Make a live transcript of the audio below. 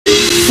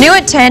New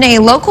at 10, a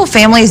local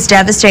family is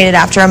devastated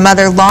after a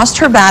mother lost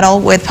her battle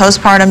with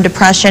postpartum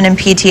depression and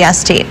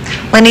PTSD.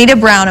 Lanita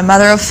Brown, a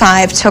mother of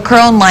 5, took her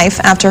own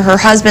life after her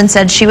husband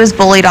said she was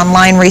bullied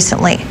online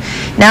recently.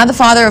 Now the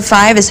father of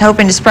 5 is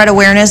hoping to spread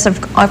awareness of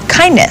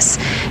kindness.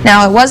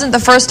 Now, it wasn't the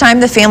first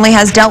time the family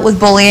has dealt with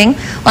bullying.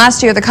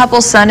 Last year, the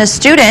couple's son, a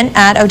student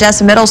at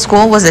Odessa Middle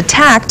School, was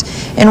attacked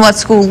in what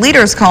school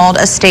leaders called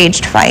a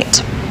staged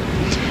fight.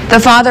 The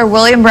father,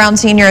 William Brown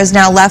Sr., is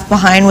now left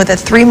behind with a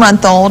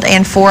 3-month-old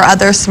and 4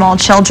 other small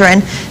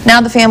children.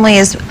 Now the family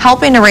is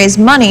helping to raise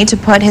money to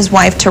put his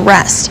wife to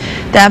rest.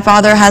 That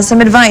father has some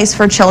advice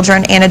for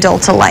children and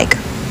adults alike.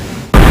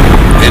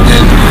 And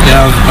then,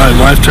 my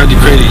wife tried to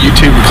create a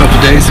YouTube a couple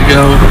days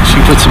ago. She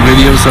put some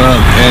videos up,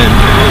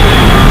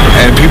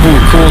 and people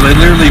were cool. They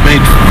literally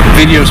made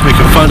videos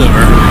making fun of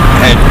her,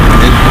 and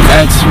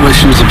that's what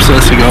she was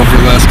obsessing over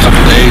the last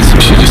couple days.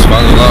 She just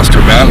finally lost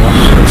her battle.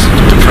 It's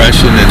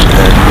depression and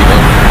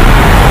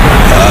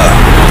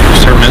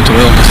just her mental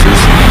illnesses,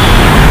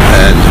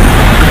 and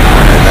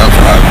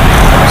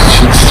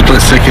she split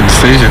a second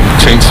decision,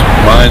 changed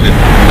mine and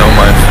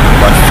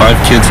my 5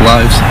 kids'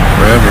 lives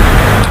forever.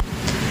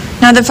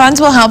 Now, the funds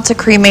will help to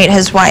cremate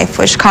his wife,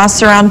 which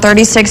costs around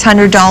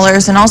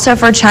 $3,600, and also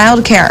for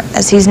child care,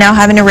 as he's now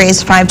having to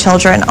raise 5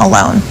 children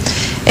alone.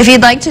 If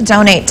you'd like to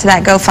donate to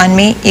that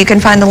GoFundMe, you can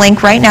find the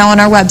link right now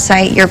on our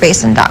website,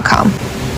 yourbasin.com.